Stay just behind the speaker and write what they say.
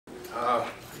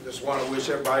just want to wish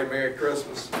everybody Merry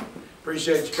Christmas.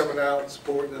 Appreciate you coming out and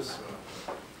supporting us.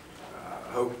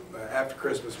 I hope after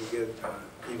Christmas we get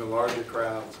even larger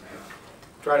crowds.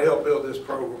 Try to help build this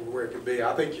program where it can be.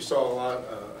 I think you saw a lot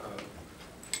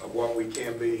of what we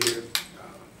can be here.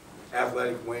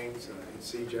 Athletic wings,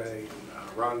 CJ, and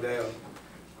Rondell.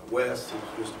 West,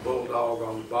 who's just a bulldog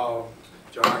on the ball.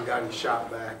 John got his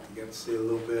shot back. You got to see a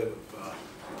little bit of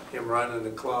him running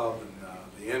the club and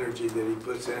the energy that he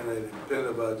puts in it. And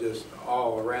Pinova just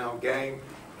all-around game.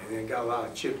 And then got a lot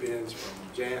of chip-ins from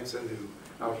Jansen,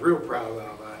 who I was real proud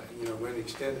of. You know, went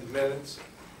extended minutes.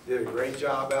 Did a great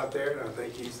job out there, and I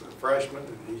think he's a freshman,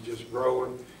 and he's just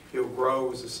growing. He'll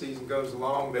grow as the season goes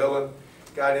along. Millen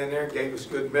got in there and gave us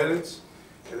good minutes.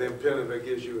 And then Pinova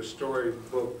gives you a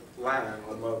storybook line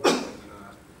almost. And,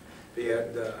 he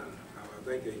had, I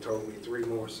think they told me 3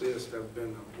 more assists. Have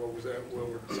been, what was that,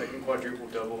 Wilbur? Second quadruple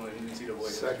double in NCAA.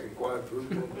 Second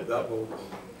quadruple double,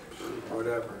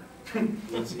 whatever,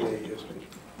 NCAA history.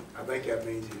 I think that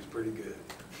means he's pretty good.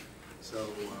 So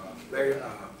they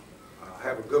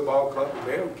have a good ball club.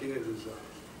 The Mayo kid is,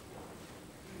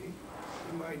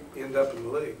 he might end up in the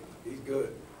league. He's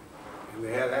good. And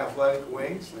they had athletic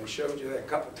wings, and they showed you that a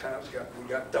couple of times. We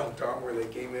got dunked on where they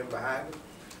came in behind them.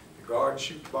 The guards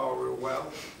shoot the ball real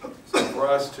well. So for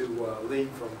us to lead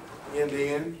from end to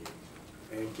end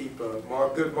and keep a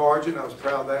good margin, I was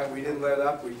proud of that. We didn't let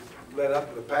up. We let up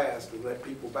in the past and let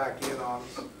people back in on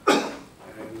us.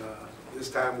 And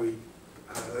this time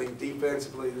I think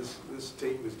defensively, this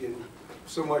team is getting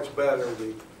so much better.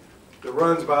 The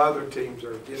runs by other teams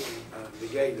are getting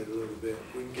negated a little bit.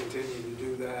 We can continue to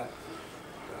do that.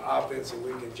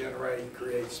 Offensively, we can generate,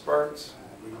 create spurts.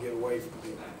 We can get away from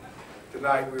people.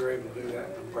 Tonight, we were able to do that,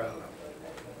 and I'm proud of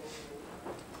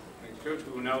it. Thanks, Coach.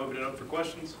 We will now open it up for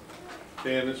questions.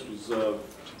 Dan, this was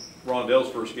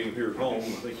Rondell's first game here at home. I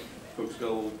think folks got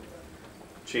a little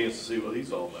chance to see what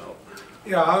he's all about.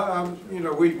 Yeah, you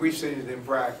know, we've seen it in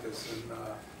practice, and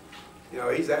you know,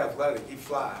 he's athletic. He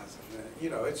flies. And, you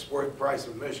know, it's worth the price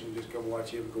of admission just come watch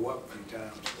him go up a few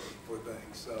times for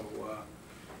things. So.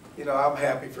 You know, I'm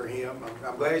happy for him.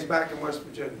 I'm glad he's back in West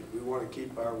Virginia. We want to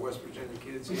keep our West Virginia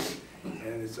kids here,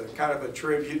 and it's a kind of a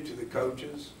tribute to the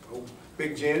coaches. Oh,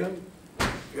 Big Jim,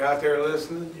 if you're out there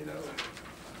listening, you know,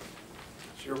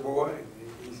 it's your boy.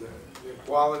 He's a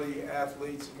quality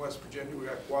athletes in West Virginia. We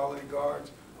got quality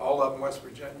guards, all of them West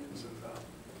Virginians, and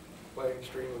play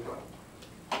extremely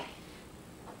well.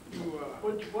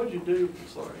 What'd you do?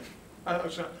 Sorry, I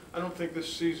don't think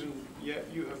this season yet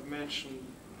you have mentioned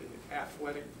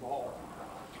athletic ball.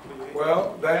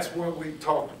 Well, that's what we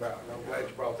talked about, and I'm glad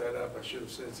you brought that up. I should have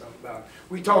said something about it.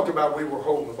 We talked about we were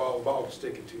holding the ball was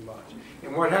sticking too much.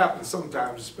 And what happens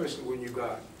sometimes, especially when you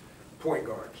got point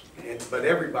guards, but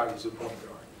everybody's a point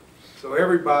guard. So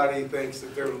everybody thinks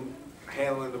that they're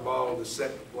handling the ball to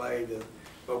set the play.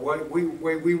 But what we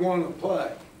want to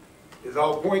play is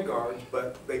all point guards,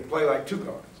 but they play like 2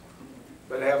 guards.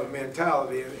 But have a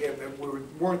mentality, and we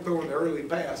weren't throwing the early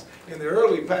pass. And the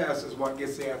early pass is what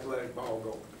gets the athletic ball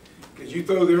going. Because you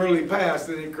throw the early pass,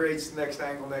 then it creates the next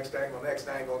angle, next angle, next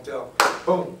angle, until,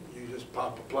 boom, you just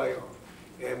pop a play on.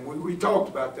 And we talked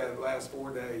about that the last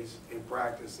 4 days in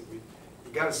practice. That you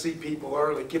got to see people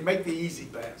early. Make the easy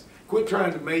pass. Quit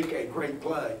trying to make a great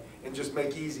play, and just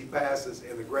make easy passes,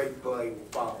 and the great play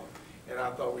will follow. And I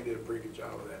thought we did a pretty good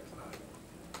job of that tonight.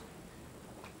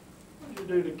 What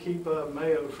did you do to keep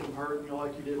Mayo from hurting you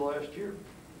like you did last year?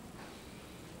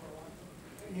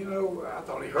 You know, I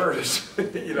thought he hurt us.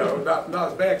 You know, not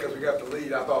as bad because we got the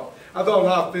lead. I thought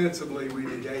offensively we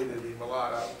negated him a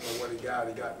lot. I don't know what he got.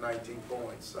 He got 19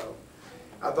 points. So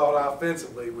I thought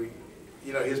offensively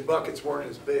you know, his buckets weren't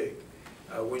as big.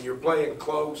 When you're playing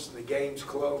close and the game's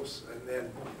close, and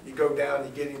then you go down,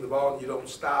 you get him the ball, and you don't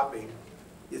stop him,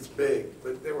 it's big.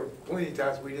 But there were plenty of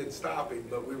times we didn't stop him,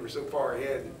 but we were so far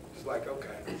ahead. It's like,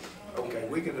 okay,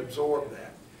 we can absorb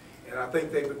that. And I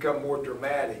think they become more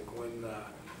dramatic when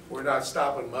we're not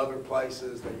stopping them other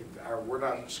places. We're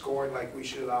not scoring like we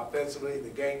should offensively. The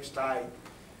game's tight,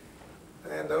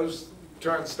 and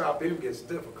trying to stop him gets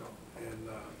difficult. And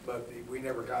but we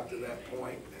never got to that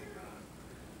point. And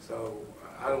so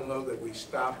I don't know that we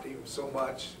stopped him so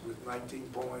much with 19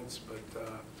 points,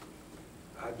 but.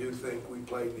 I do think we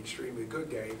played an extremely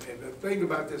good game. And the thing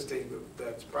about this team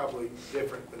that's probably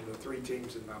different than the 3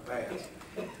 teams in my past,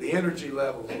 the energy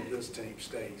levels of this team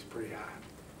stays pretty high.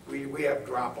 We have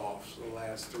drop-offs the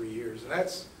last 3 years, and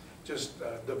that's just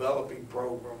a developing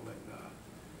program and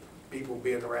people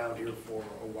being around here for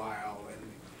a while, and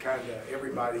kind of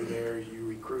everybody there you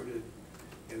recruited,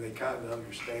 and they kind of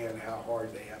understand how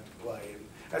hard they have to play. And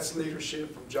that's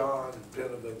leadership from John and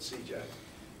Pinova and CJ.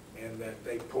 and that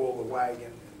they pull the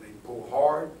wagon, and they pull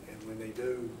hard, and when they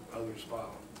do, others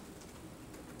follow.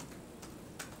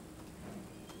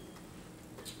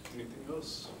 Anything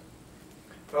else?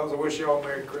 Fellas, I wish you all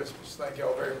Merry Christmas. Thank you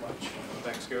all very much.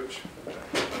 Thanks, Coach.